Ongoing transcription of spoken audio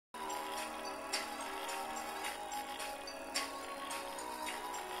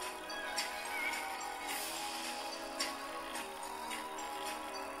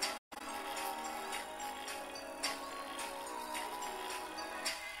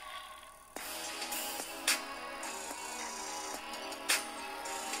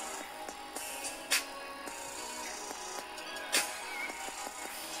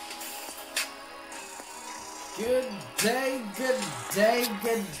Good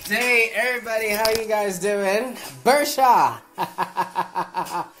day, everybody. How you guys doing? Bersha!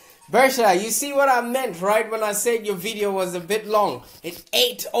 Bersha, you see what I meant, right? When I said your video was a bit long. It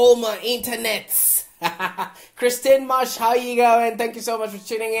ate all my internets. Christine Marsh, how you going? Thank you so much for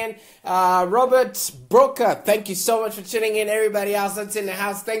tuning in. Robert Broker, thank you so much for tuning in. Everybody else that's in the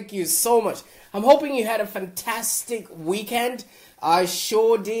house, thank you so much. I'm hoping you had a fantastic weekend. I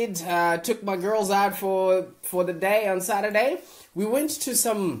sure did. Took my girls out for the day on Saturday. We went to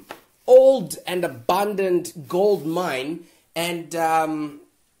some old and abundant gold mine, and the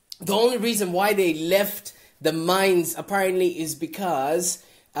only reason why they left the mines apparently is because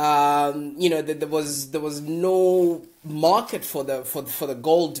there was no market for the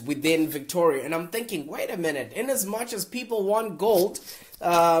gold within Victoria. And I'm thinking, wait a minute, in as much as people want gold,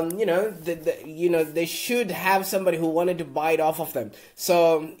 they should have somebody who wanted to buy it off of them.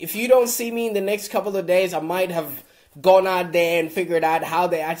 So if you don't see me in the next couple of days, I might have gone out there and figured out how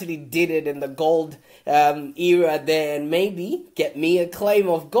they actually did it in the gold era there, and maybe get me a claim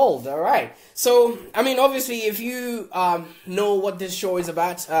of gold. All right. So, I mean, obviously, if you know what this show is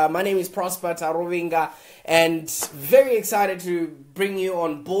about, my name is Prosper Tarovinga, and very excited to bring you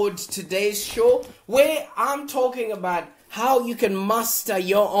on board today's show, where I'm talking about how you can master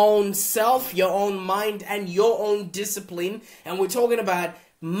your own self, your own mind, and your own discipline. And we're talking about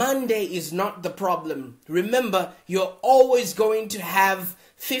Monday is not the problem. Remember, you're always going to have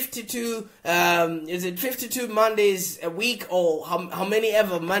 52 Mondays a week, or how many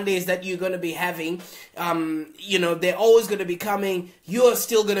ever Mondays that you're going to be having. They're always going to be coming. You're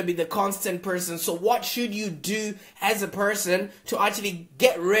still going to be the constant person. So what should you do as a person to actually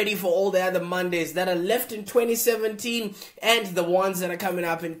get ready for all the other Mondays that are left in 2017 and the ones that are coming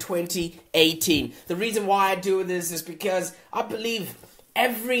up in 2018? The reason why I do this is because I believe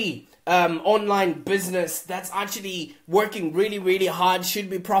every online business that's actually working really, really hard should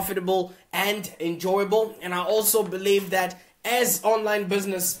be profitable and enjoyable. And I also believe that as online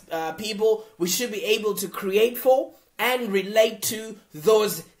business people, we should be able to create for and relate to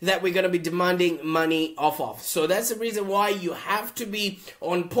those that we're going to be demanding money off of. So that's the reason why you have to be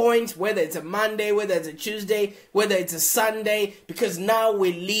on point, whether it's a Monday, whether it's a Tuesday, whether it's a Sunday, because now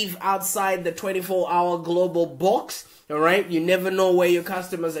we live outside the 24-hour global box. All right, you never know where your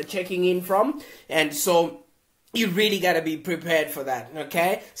customers are checking in from, and so you really got to be prepared for that,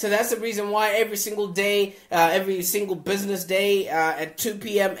 okay? So that's the reason why every single day, every single business day at 2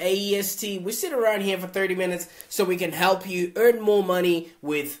 p.m. AEST, we sit around here for 30 minutes so we can help you earn more money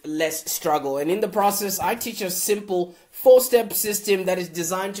with less struggle. And in the process, I teach a simple 4-step system that is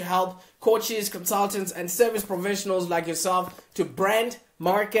designed to help coaches, consultants, and service professionals like yourself to brand,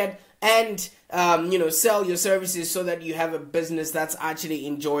 market, and sell your services so that you have a business that's actually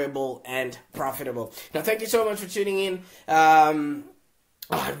enjoyable and profitable. Now, thank you so much for tuning in. I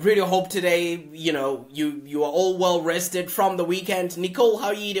really hope today, you are all well rested from the weekend. Nicole, how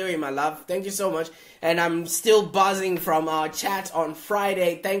are you doing, my love? Thank you so much. And I'm still buzzing from our chat on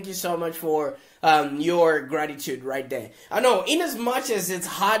Friday. Thank you so much for your gratitude right there. I know, in as much as it's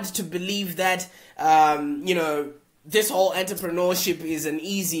hard to believe that, this whole entrepreneurship is an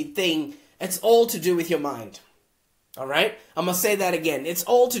easy thing, it's all to do with your mind. All right? I'm going to say that again. It's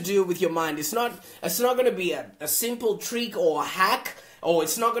all to do with your mind. It's not going to be a simple trick or a hack, or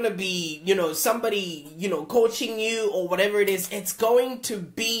it's not going to be, somebody, coaching you or whatever it is. It's going to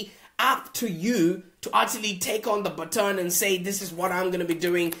be up to you to actually take on the baton and say, this is what I'm going to be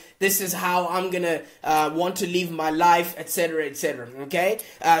doing. This is how I'm going to want to live my life, etc., etc. Okay?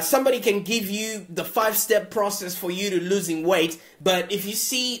 Somebody can give you the 5-step process for you to losing weight, but if you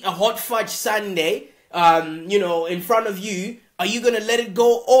see a hot fudge sundae, in front of you, are you going to let it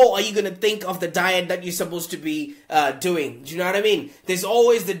go, or are you going to think of the diet that you're supposed to be doing? Do you know what I mean? There's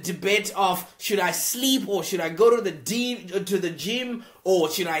always the debate of, should I sleep, or should I go to the gym, or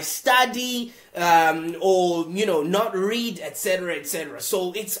should I study, or, not read, etc., etc.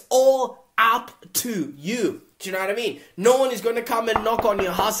 So it's all up to you. Do you know what I mean? No one is going to come and knock on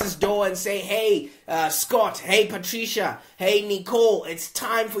your house's door and say, hey, Scott, hey, Patricia, hey, Nicole, it's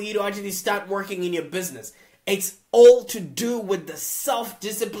time for you to actually start working in your business. It's all to do with the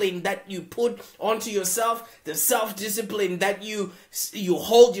self-discipline that you put onto yourself, the self-discipline that you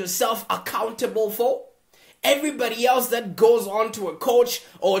hold yourself accountable for. Everybody else that goes on to a coach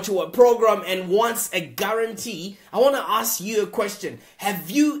or to a program and wants a guarantee, I want to ask you a question.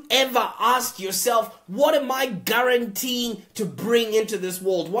 Have you ever asked yourself, what am I guaranteeing to bring into this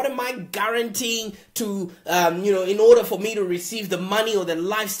world? What am I guaranteeing to, in order for me to receive the money or the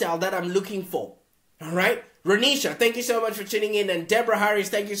lifestyle that I'm looking for? All right? Renisha, thank you so much for tuning in. And Deborah Harris,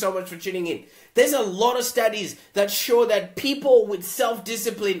 thank you so much for tuning in. There's a lot of studies that show that people with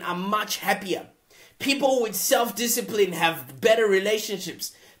self-discipline are much happier. People with self-discipline have better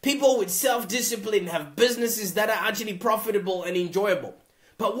relationships. People with self-discipline have businesses that are actually profitable and enjoyable.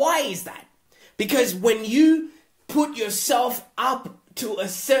 But why is that? Because when you put yourself up to a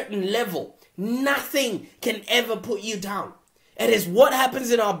certain level, nothing can ever put you down. It is what happens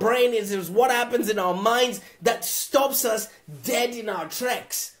in our brain, it is what happens in our minds that stops us dead in our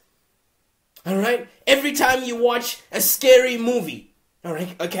tracks. Alright? Every time you watch a scary movie,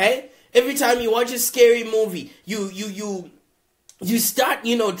 alright, okay? Every time you watch a scary movie, you start,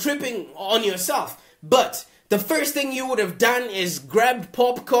 tripping on yourself. But the first thing you would have done is grabbed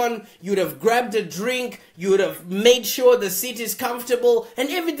popcorn, you would have grabbed a drink, you would have made sure the seat is comfortable, and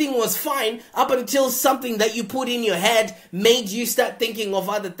everything was fine up until something that you put in your head made you start thinking of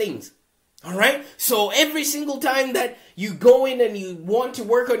other things. Alright? So every single time that you go in and you want to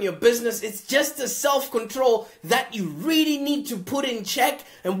work on your business, it's just the self-control that you really need to put in check.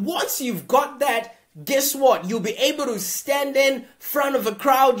 And once you've got that, guess what? You'll be able to stand in front of a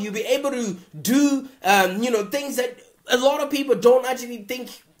crowd. You'll be able to do, things that a lot of people don't actually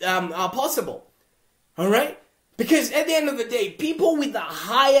think are possible. All right? Because at the end of the day, people with a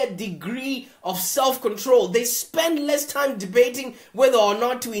higher degree of self-control, they spend less time debating whether or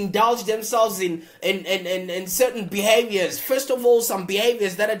not to indulge themselves in certain behaviors. First of all, some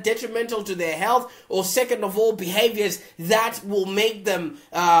behaviors that are detrimental to their health, or second of all, behaviors that will make them,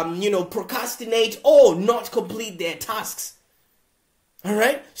 procrastinate or not complete their tasks.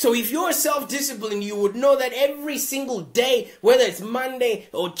 Alright? So if you're self-disciplined, you would know that every single day, whether it's Monday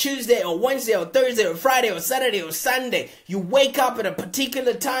or Tuesday or Wednesday or Thursday or Friday or Saturday or Sunday, you wake up at a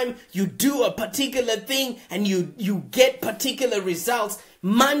particular time, you do a particular thing, and you get particular results.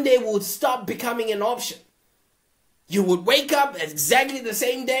 Monday will stop becoming an option. You would wake up at exactly the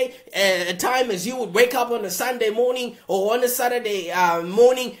same day, time as you would wake up on a Sunday morning or on a Saturday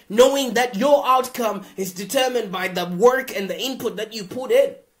morning, knowing that your outcome is determined by the work and the input that you put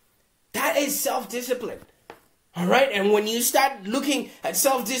in. That is self-discipline. All right? And when you start looking at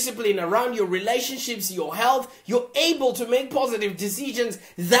self-discipline around your relationships, your health, you're able to make positive decisions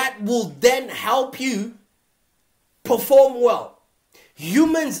that will then help you perform well.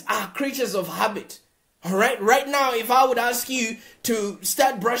 Humans are creatures of habit. All right. Right now, if I would ask you to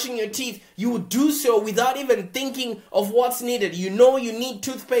start brushing your teeth, you would do so without even thinking of what's needed. You know you need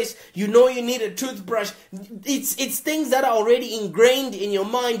toothpaste. You know you need a toothbrush. It's things that are already ingrained in your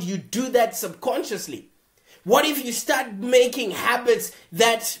mind. You do that subconsciously. What if you start making habits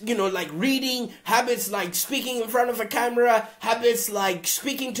that, like reading, habits like speaking in front of a camera, habits like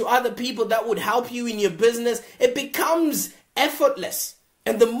speaking to other people that would help you in your business? It becomes effortless.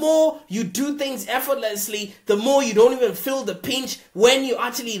 And the more you do things effortlessly, the more you don't even feel the pinch when you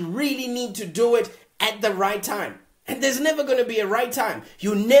actually really need to do it at the right time. And there's never going to be a right time.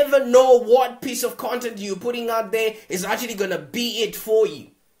 You never know what piece of content you're putting out there is actually going to be it for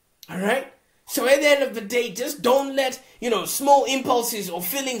you. All right? So at the end of the day, just don't let, small impulses or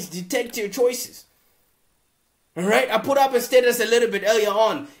feelings dictate your choices. Alright, I put up a status a little bit earlier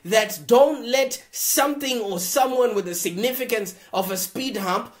on that don't let something or someone with the significance of a speed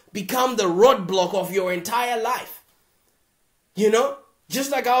hump become the roadblock of your entire life. Just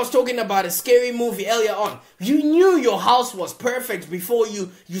like I was talking about a scary movie earlier on. You knew your house was perfect before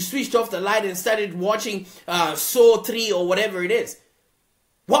you switched off the light and started watching Saw 3 or whatever it is.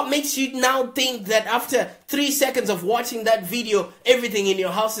 What makes you now think that after 3 seconds of watching that video, everything in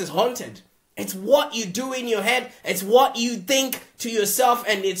your house is haunted? It's what you do in your head. It's what you think to yourself,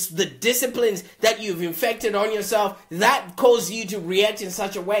 and it's the disciplines that you've infected on yourself that cause you to react in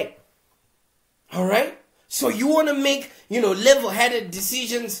such a way. All right? So you want to make, level-headed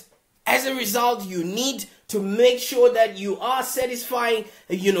decisions. As a result, you need to make sure that you are satisfying,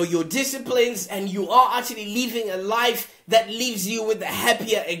 your disciplines, and you are actually living a life that leaves you with a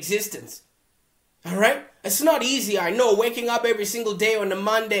happier existence. All right? It's not easy, I know, waking up every single day on a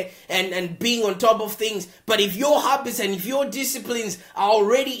Monday and being on top of things. But if your habits and if your disciplines are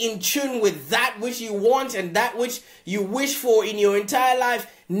already in tune with that which you want and that which you wish for in your entire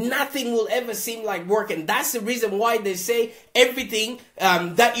life, nothing will ever seem like work. And that's the reason why they say everything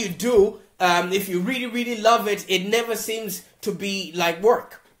that you do, if you really, really love it, it never seems to be like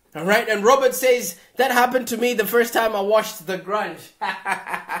work. All right, and Robert says, that happened to me the first time I watched The Grunge.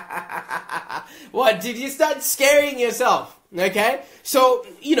 What, did you start scaring yourself? Okay, so,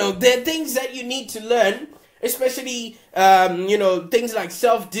 there are things that you need to learn, especially, things like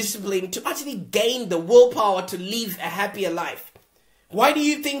self-discipline to actually gain the willpower to live a happier life. Why do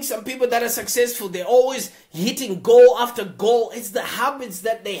you think some people that are successful, they're always hitting goal after goal? It's the habits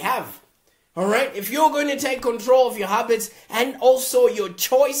that they have. All right. If you're going to take control of your habits and also your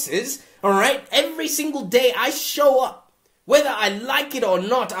choices, all right, every single day I show up, whether I like it or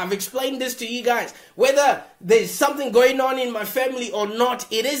not. I've explained this to you guys. Whether there's something going on in my family or not,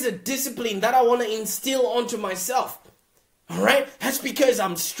 it is a discipline that I want to instill onto myself. All right. That's because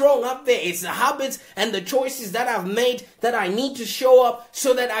I'm strong up there. It's the habits and the choices that I've made that I need to show up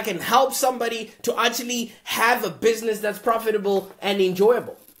so that I can help somebody to actually have a business that's profitable and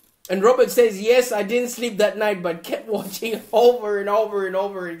enjoyable. And Robert says, yes, I didn't sleep that night, but kept watching over and over and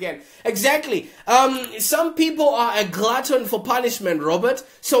over again. Exactly. Some people are a glutton for punishment, Robert.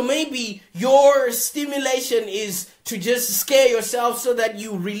 So maybe your stimulation is to just scare yourself so that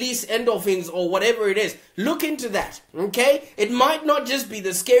you release endorphins or whatever it is. Look into that, okay? It might not just be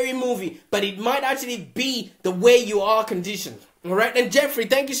the scary movie, but it might actually be the way you are conditioned. All right? And Jeffrey,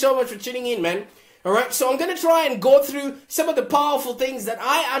 thank you so much for tuning in, man. All right, so I'm going to try and go through some of the powerful things that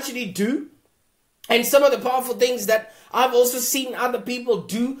I actually do and some of the powerful things that I've also seen other people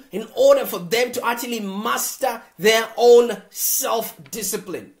do in order for them to actually master their own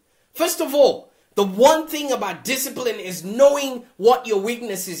self-discipline. First of all, the one thing about discipline is knowing what your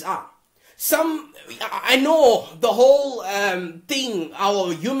weaknesses are. I know the whole thing,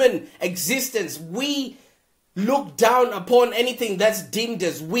 our human existence, we look down upon anything that's deemed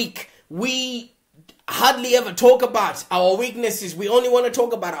as weak. We hardly ever talk about our weaknesses. We only want to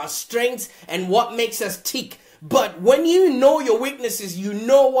talk about our strengths and what makes us tick. But when you know your weaknesses, you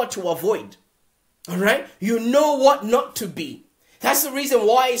know what to avoid. All right? You know what not to be. That's the reason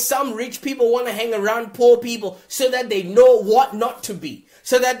why some rich people want to hang around poor people, so that they know what not to be,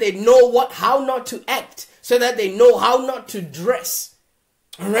 so that they know how not to act, so that they know how not to dress.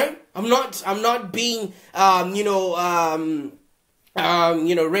 All right? I'm not being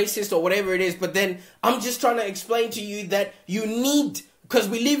racist or whatever it is, but then I'm just trying to explain to you that you need, because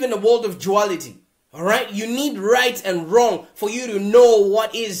we live in a world of duality, all right? You need right and wrong for you to know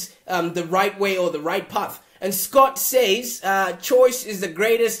what is the right way or the right path. And Scott says, choice is the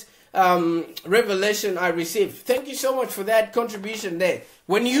greatest revelation I received. Thank you so much for that contribution there.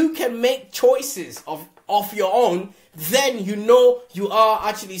 When you can make choices of your own, then you know you are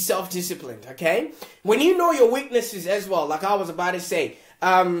actually self-disciplined, okay? When you know your weaknesses as well, like I was about to say,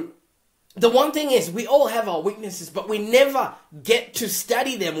 the one thing is we all have our weaknesses, but we never get to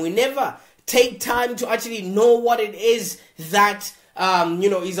study them. We never take time to actually know what it is that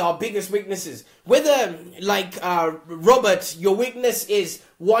is our biggest weaknesses. Whether, like Robert, your weakness is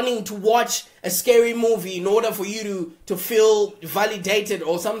wanting to watch a scary movie in order for you to feel validated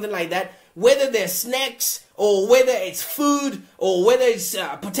or something like that. Whether they're snacks, or whether it's food, or whether it's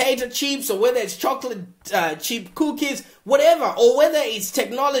potato chips, or whether it's chocolate chip cookies, whatever, or whether it's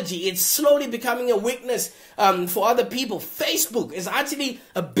technology, it's slowly becoming a weakness for other people. Facebook is actually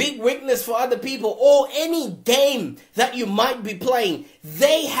a big weakness for other people, or any game that you might be playing.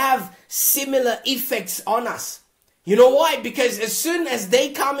 They have similar effects on us. You know why? Because as soon as they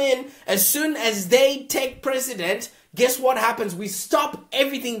come in, as soon as they take precedent, guess what happens? We stop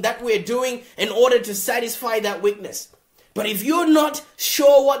everything that we're doing in order to satisfy that weakness. But if you're not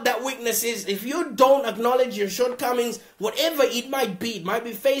sure what that weakness is, if you don't acknowledge your shortcomings, whatever it might be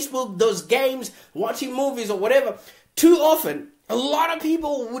Facebook, those games, watching movies or whatever, too often, a lot of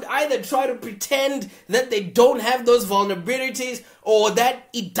people would either try to pretend that they don't have those vulnerabilities or that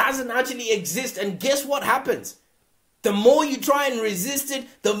it doesn't actually exist. And guess what happens? The more you try and resist it,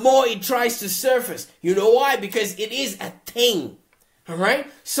 the more it tries to surface. You know why? Because it is a thing. All right?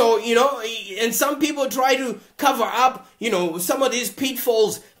 So, and some people try to cover up, some of these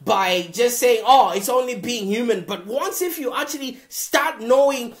pitfalls by just saying, oh, it's only being human. But once if you actually start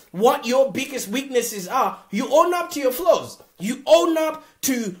knowing what your biggest weaknesses are, you own up to your flaws. You own up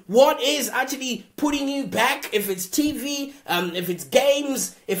to what is actually putting you back. If it's TV, if it's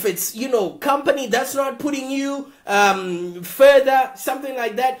games, if it's, company that's not putting you further, something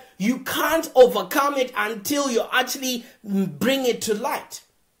like that. You can't overcome it until you actually bring it to light.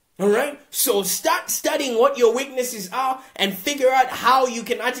 All right? So start studying what your weaknesses are and figure out how you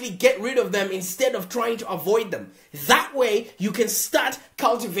can actually get rid of them instead of trying to avoid them. That way, you can start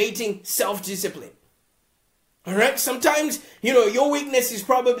cultivating self-discipline. All right. Sometimes, your weakness is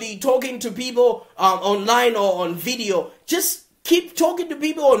probably talking to people online or on video. Just keep talking to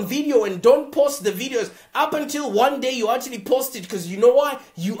people on video and don't post the videos up until one day you actually post it, because you know why?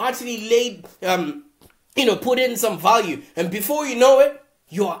 You actually put in some value. And before you know it,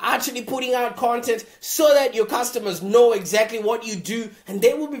 You're actually putting out content so that your customers know exactly what you do and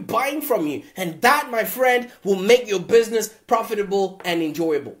they will be buying from you. And that, my friend, will make your business profitable and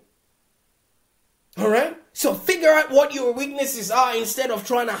enjoyable. All right? So figure out what your weaknesses are instead of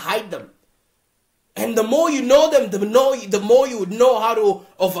trying to hide them. And the more you know them, the more you would know how to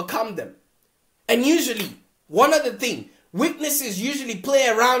overcome them. And usually, one other thing, weaknesses usually play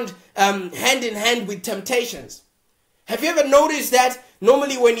around hand in hand with temptations. Have you ever noticed that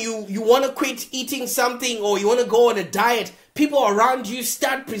normally when you want to quit eating something or you want to go on a diet, people around you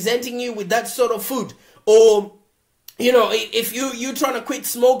start presenting you with that sort of food? Or, you know, if you're trying to quit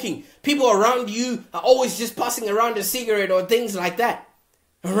smoking, people around you are always just passing around a cigarette or things like that.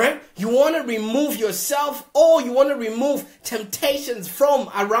 All right? You want to remove yourself or you want to remove temptations from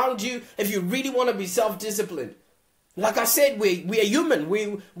around you if you really want to be self-disciplined. Like I said, we are human.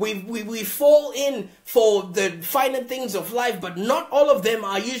 We fall in for the finer things of life, but not all of them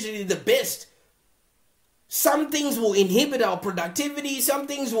are usually the best. Some things will inhibit our productivity. Some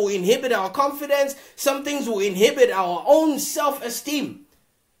things will inhibit our confidence. Some things will inhibit our own self-esteem.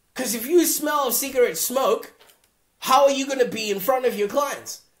 Because if you smell of cigarette smoke, how are you going to be in front of your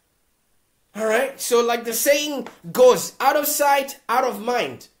clients? All right? So like the saying goes, out of sight, out of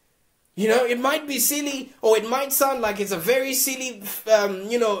mind. You know, it might be silly or it might sound like it's a very silly,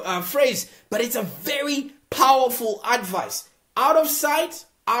 phrase, but it's a very powerful advice. Out of sight,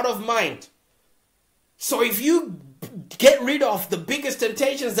 out of mind. So if you get rid of the biggest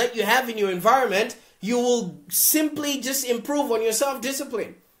temptations that you have in your environment, you will simply just improve on your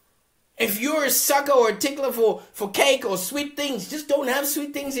self-discipline. If you're a sucker or a tickler for cake or sweet things, just don't have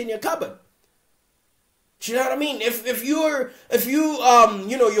sweet things in your cupboard. Do you know what I mean? If your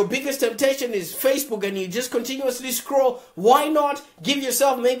biggest temptation is Facebook and you just continuously scroll, why not give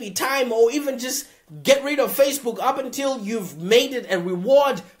yourself maybe time or even just get rid of Facebook up until you've made it a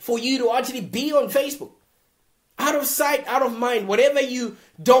reward for you to actually be on Facebook? Out of sight, out of mind. Whatever you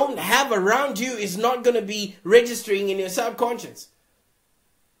don't have around you is not going to be registering in your subconscious.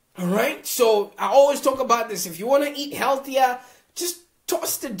 All right? So I always talk about this. If you want to eat healthier, just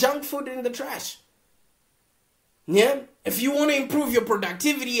toss the junk food in the trash. Yeah? If you want to improve your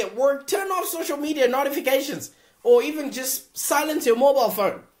productivity at work, turn off social media notifications or even just silence your mobile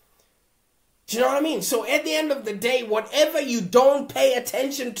phone. Do you know what I mean? So at the end of the day, whatever you don't pay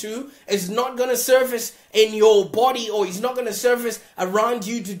attention to is not going to surface in your body or is not going to surface around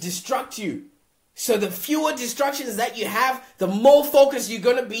you to distract you. So the fewer distractions that you have, the more focused you're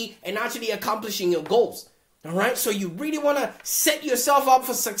going to be in actually accomplishing your goals. All right? So you really want to set yourself up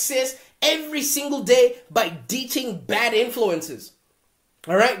for success every single day by ditching bad influences.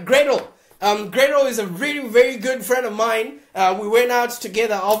 All right? Gretel. Gretel is a really very good friend of mine. We went out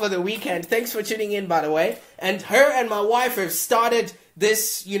together over the weekend. Thanks for tuning in, by the way. And her and my wife have started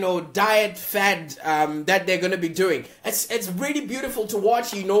this, diet fad that they're going to be doing. It's really beautiful to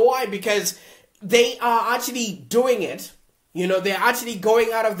watch. You know why? Because they are actually doing it. They're actually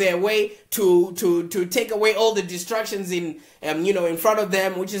going out of their way to take away all the distractions in front of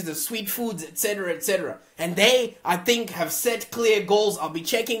them, which is the sweet foods, etc., etc. And they, I think, have set clear goals. I'll be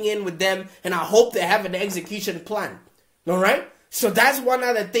checking in with them, and I hope they have an execution plan. All right? So that's one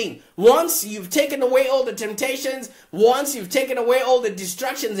other thing. Once you've taken away all the temptations, once you've taken away all the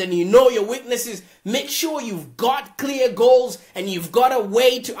distractions and you know your weaknesses, make sure you've got clear goals and you've got a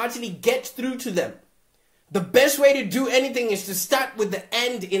way to actually get through to them. The best way to do anything is to start with the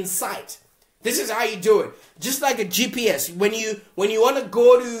end in sight. This is how you do it. Just like a GPS. When you want to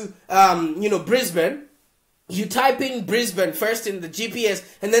go to Brisbane, you type in Brisbane first in the GPS,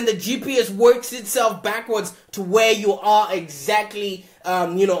 and then the GPS works itself backwards to where you are exactly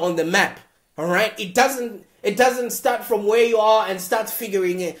on the map. All right? It doesn't start from where you are and start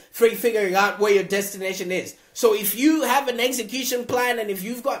figuring out where your destination is. So if you have an execution plan and if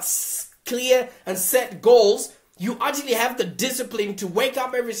you've got clear and set goals, you actually have the discipline to wake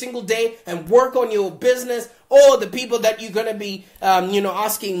up every single day and work on your business or the people that you're going to be,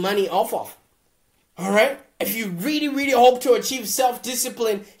 asking money off of. All right? If you really, really hope to achieve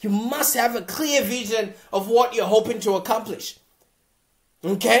self-discipline, you must have a clear vision of what you're hoping to accomplish.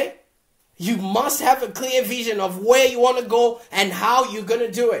 Okay? You must have a clear vision of where you want to go and how you're going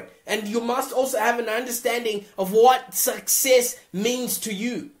to do it. And you must also have an understanding of what success means to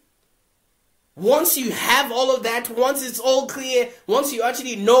you. Once you have all of that, once it's all clear, once you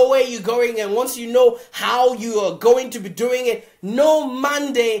actually know where you're going and once you know how you are going to be doing it, no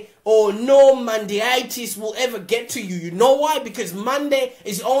Monday or no Mondayitis will ever get to you. You know why? Because Monday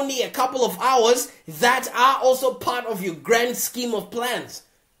is only a couple of hours that are also part of your grand scheme of plans.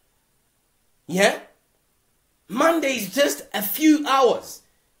 Yeah? Monday is just a few hours.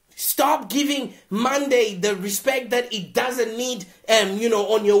 Stop giving Monday the respect that it doesn't need,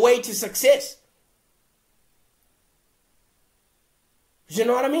 on your way to success. You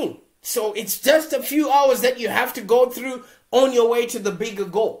know what I mean? So it's just a few hours that you have to go through on your way to the bigger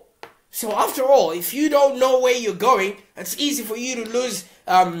goal. So after all, if you don't know where you're going, it's easy for you to lose,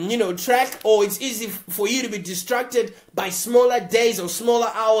 track, or it's easy for you to be distracted by smaller days or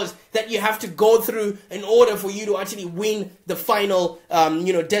smaller hours that you have to go through in order for you to actually win the final,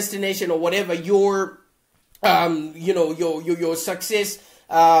 destination or whatever your success,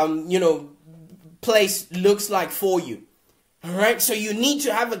 place looks like for you. All right, so you need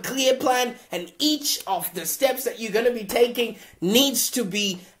to have a clear plan, and each of the steps that you're going to be taking needs to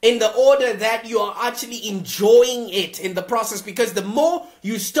be in the order that you are actually enjoying it in the process, because the more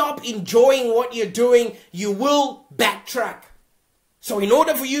you stop enjoying what you're doing, you will backtrack. So in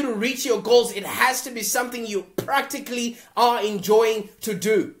order for you to reach your goals, it has to be something you practically are enjoying to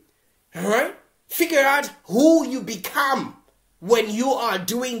do. All right, figure out who you become when you are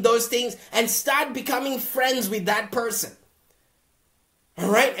doing those things and start becoming friends with that person. All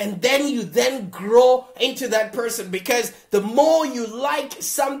right, and then you grow into that person, because the more you like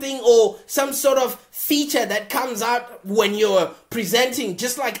something or some sort of feature that comes out when you're presenting,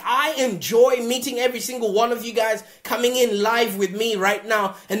 just like I enjoy meeting every single one of you guys coming in live with me right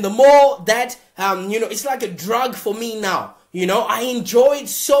now, and the more that, it's like a drug for me now. I enjoy it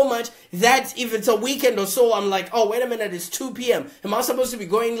so much that if it's a weekend or so, I'm like, oh, wait a minute, it's 2 p.m. Am I supposed to be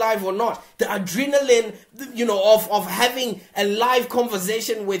going live or not? The adrenaline, of having a live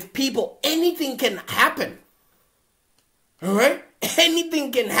conversation with people, anything can happen. All right?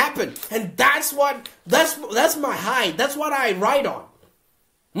 Anything can happen. And that's my high. That's what I ride on.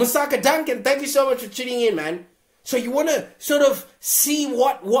 Musaka Duncan, thank you so much for tuning in, man. So you want to sort of see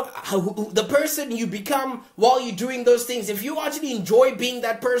how the person you become while you're doing those things. If you actually enjoy being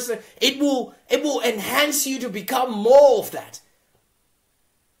that person, it will enhance you to become more of that.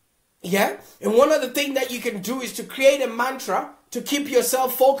 Yeah? And one other thing that you can do is to create a mantra to keep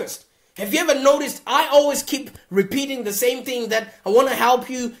yourself focused. Have you ever noticed I always keep repeating the same thing, that I want to help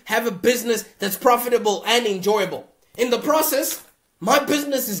you have a business that's profitable and enjoyable. In the process, my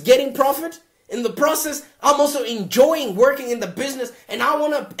business is getting profit. In the process, I'm also enjoying working in the business, and I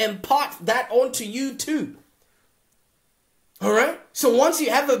want to impart that onto you too. All right? So once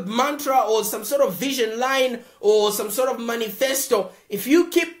you have a mantra or some sort of vision line or some sort of manifesto, if you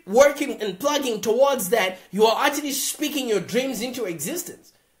keep working and plugging towards that, you are actually speaking your dreams into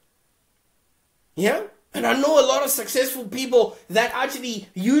existence. Yeah? And I know a lot of successful people that actually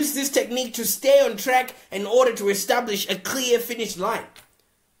use this technique to stay on track in order to establish a clear finish line.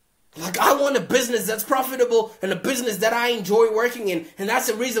 Like, I want a business that's profitable and a business that I enjoy working in. And that's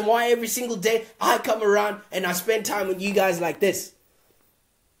the reason why every single day I come around and I spend time with you guys like this.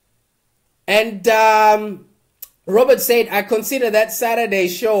 And Robert said, I consider that Saturday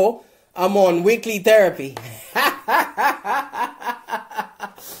show I'm on weekly therapy.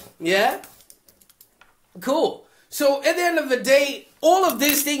 Yeah? Cool. So at the end of the day, all of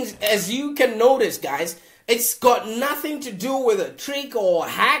these things, as you can notice, guys, it's got nothing to do with a trick or a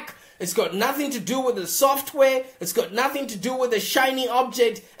hack. It's got nothing to do with the software. It's got nothing to do with a shiny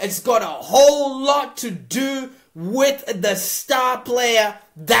object. It's got a whole lot to do with the star player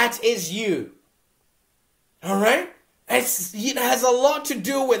that is you. All right? It has a lot to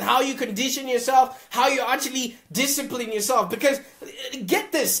do with how you condition yourself, how you actually discipline yourself. Because,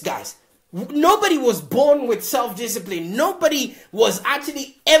 get this, guys. Nobody was born with self-discipline. Nobody was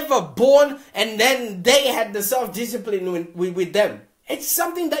actually ever born and then they had the self-discipline with them. It's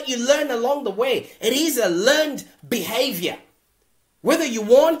something that you learn along the way. It is a learned behavior. Whether you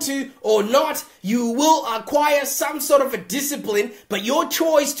want to or not, you will acquire some sort of a discipline, but your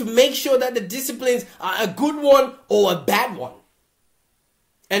choice to make sure that the disciplines are a good one or a bad one.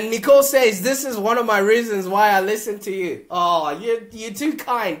 And Nicole says, this is one of my reasons why I listen to you. Oh, you're too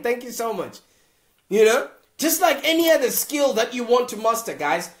kind. Thank you so much. Just like any other skill that you want to master,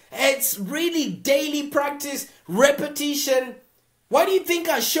 guys, it's really daily practice, repetition. Why do you think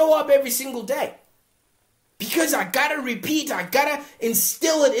I show up every single day? Because I gotta repeat, I gotta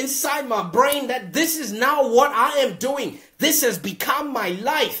instill it inside my brain that this is now what I am doing. This has become my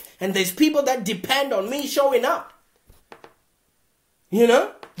life. And there's people that depend on me showing up.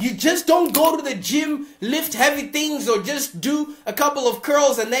 You just don't go to the gym, lift heavy things, or just do a couple of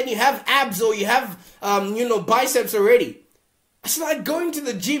curls and then you have abs or you have, biceps already. It's like going to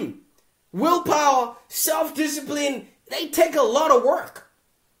the gym. Willpower, self-discipline, they take a lot of work.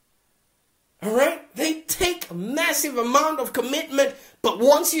 All right? They take a massive amount of commitment, but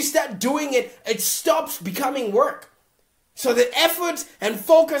once you start doing it, it stops becoming work. So the effort and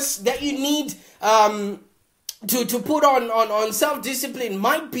focus that you need to put on self-discipline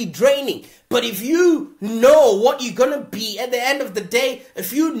might be draining. But if you know what you're going to be at the end of the day,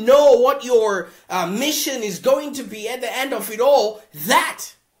 if you know what your mission is going to be at the end of it all,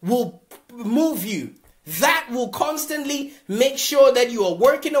 that will move you. That will constantly make sure that you are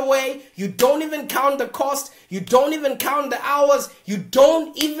working away. You don't even count the cost. You don't even count the hours. You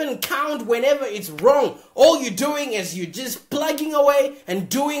don't even count whenever it's wrong. All you're doing is you're just plugging away and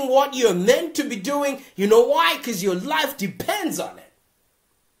doing what you're meant to be doing. You know why? Because your life depends on it.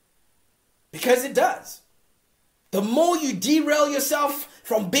 Because it does. The more you derail yourself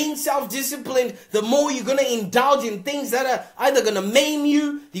from being self-disciplined, the more you're going to indulge in things that are either going to maim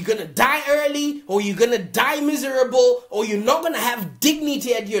you, you're going to die early, or you're going to die miserable, or you're not going to have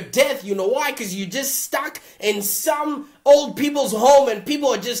dignity at your death. You know why? Because you're just stuck in some old people's home and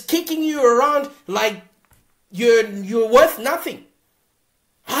people are just kicking you around like you're worth nothing.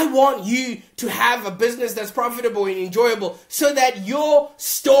 I want you to have a business that's profitable and enjoyable so that your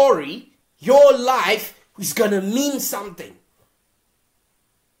story, your life is going to mean something.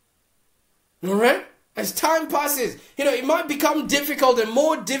 Alright? As time passes, it might become difficult and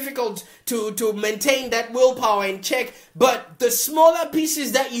more difficult to maintain that willpower in check. But the smaller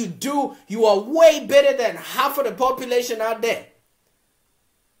pieces that you do, you are way better than half of the population out there.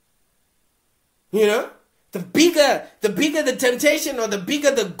 The bigger the temptation or the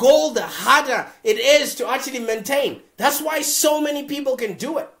bigger the goal, the harder it is to actually maintain. That's why so many people can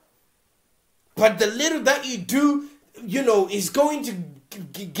do it. But the little that you do, is going to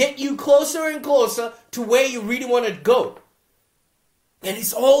get you closer and closer to where you really want to go. And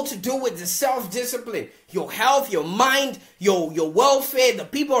it's all to do with the self-discipline, your health, your mind, your welfare, the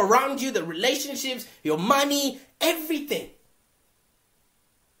people around you, the relationships, your money, everything.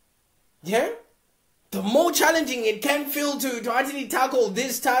 Yeah? The more challenging it can feel to actually tackle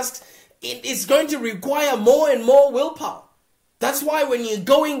these tasks, it's going to require more and more willpower. That's why when you're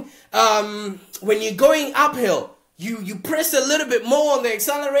going uphill, you press a little bit more on the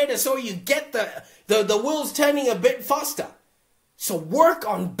accelerator so you get the wheels turning a bit faster. So work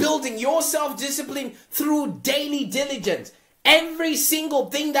on building your self-discipline through daily diligence. Every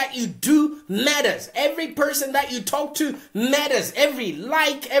single thing that you do matters. Every person that you talk to matters. Every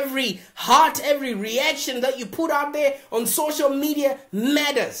like, every heart, every reaction that you put out there on social media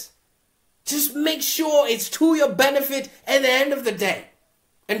matters. Just make sure it's to your benefit at the end of the day.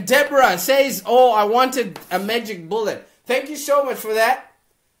 And Deborah says, I wanted a magic bullet. Thank you so much for that.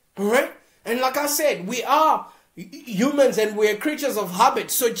 All right? And like I said, we are humans and we're creatures of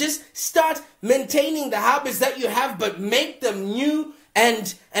habits. So just start maintaining the habits that you have, but make them new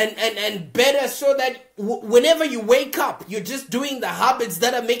and better so that whenever you wake up, you're just doing the habits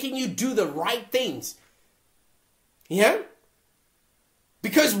that are making you do the right things. Yeah?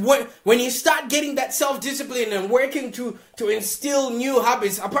 Because when you start getting that self-discipline and working to instill new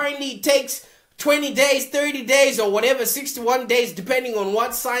habits, apparently it takes 20 days, 30 days, or whatever, 61 days, depending on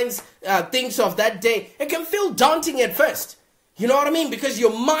what science thinks of that day. It can feel daunting at first. You know what I mean? Because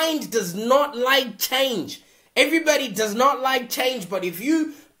your mind does not like change. Everybody does not like change, but if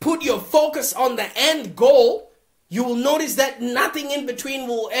you put your focus on the end goal, you will notice that nothing in between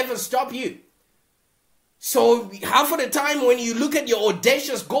will ever stop you. So half of the time when you look at your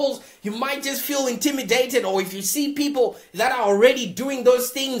audacious goals, you might just feel intimidated, or if you see people that are already doing those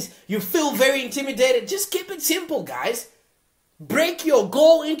things, you feel very intimidated. Just keep it simple, guys. Break your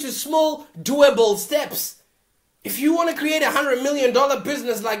goal into small, doable steps. If you want to create $100 million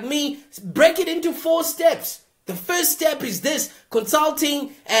business like me, break it into 4 steps. The first step is this: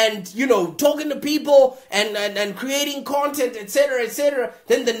 consulting and, talking to people and creating content, etc., etc.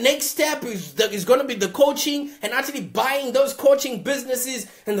 Then the next step is going to be the coaching and actually buying those coaching businesses.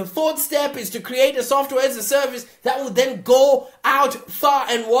 And the 4th step is to create a software as a service that will then go out far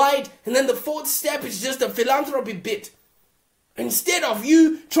and wide. And then the 4th step is just a philanthropy bit. Instead of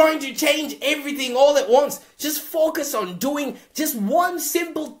you trying to change everything all at once, just focus on doing just one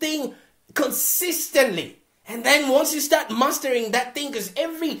simple thing consistently. And then once you start mastering that thing, because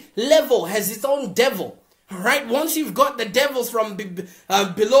every level has its own devil, all right? Once you've got the devils from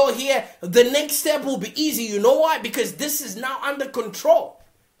below here, the next step will be easy. You know why? Because this is now under control,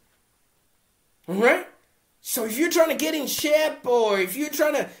 all right? So if you're trying to get in shape, or if you're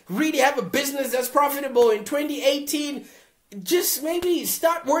trying to really have a business that's profitable in 2018, just maybe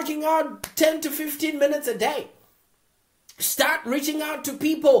start working out 10 to 15 minutes a day. Start reaching out to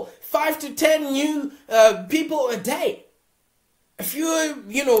people, 5 to 10 new people a day. If you're,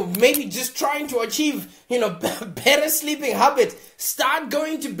 maybe just trying to achieve, better sleeping habits, start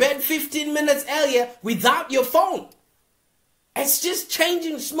going to bed 15 minutes earlier without your phone. It's just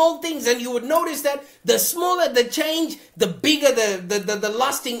changing small things, and you would notice that the smaller the change, the bigger the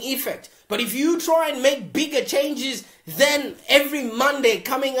lasting effect. But if you try and make bigger changes, then every Monday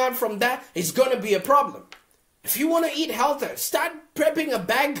coming out from that is going to be a problem. If you want to eat healthier, start prepping a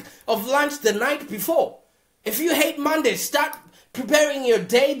bag of lunch the night before. If you hate Mondays, start preparing your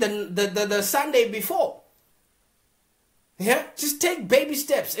day the Sunday before. Yeah, just take baby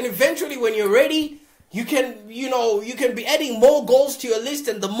steps, and eventually when you're ready, you can be adding more goals to your list,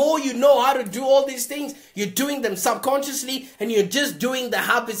 and the more you know how to do all these things, you're doing them subconsciously, and you're just doing the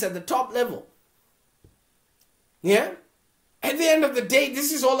habits at the top level. Yeah? At the end of the day,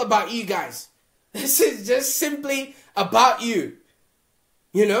 this is all about you guys. This is just simply about you.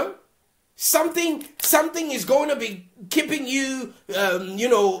 You know? Something is going to be keeping you,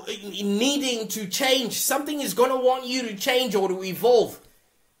 needing to change. Something is going to want you to change or to evolve.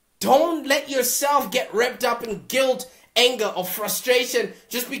 Don't let yourself get wrapped up in guilt, anger, or frustration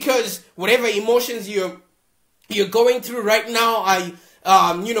just because whatever emotions you're going through right now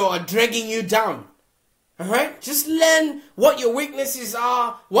are dragging you down. Alright? Just learn what your weaknesses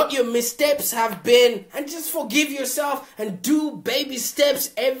are, what your missteps have been, and just forgive yourself and do baby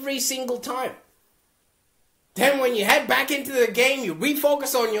steps every single time. Then when you head back into the game, you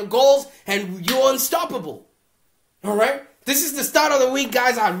refocus on your goals and you're unstoppable. Alright? This is the start of the week,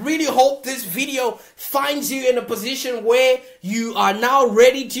 guys. I really hope this video finds you in a position where you are now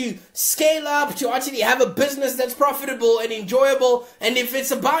ready to scale up, to actually have a business that's profitable and enjoyable. And if it's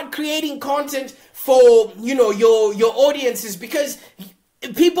about creating content for, your audiences, because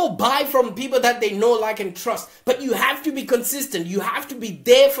people buy from people that they know, like, and trust. But you have to be consistent. You have to be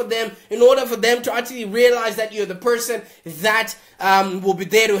there for them in order for them to actually realize that you're the person that will be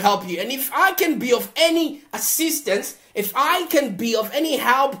there to help you. And if I can be of any assistance, if I can be of any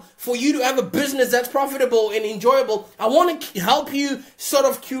help for you to have a business that's profitable and enjoyable, I want to help you sort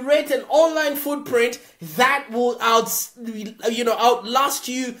of curate an online footprint that will outlast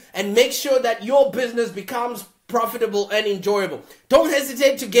you and make sure that your business becomes profitable and enjoyable. Don't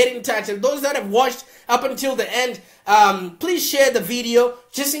hesitate to get in touch. And those that have watched up until the end, please share the video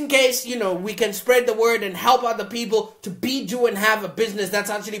just in case, we can spread the word and help other people to do and have a business that's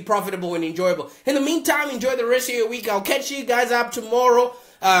actually profitable and enjoyable. In the meantime, enjoy the rest of your week. I'll catch you guys up tomorrow,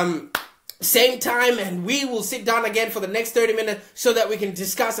 same time, and we will sit down again for the next 30 minutes so that we can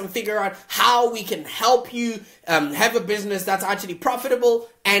discuss and figure out how we can help you have a business that's actually profitable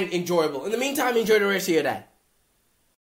and enjoyable. In the meantime, enjoy the rest of your day.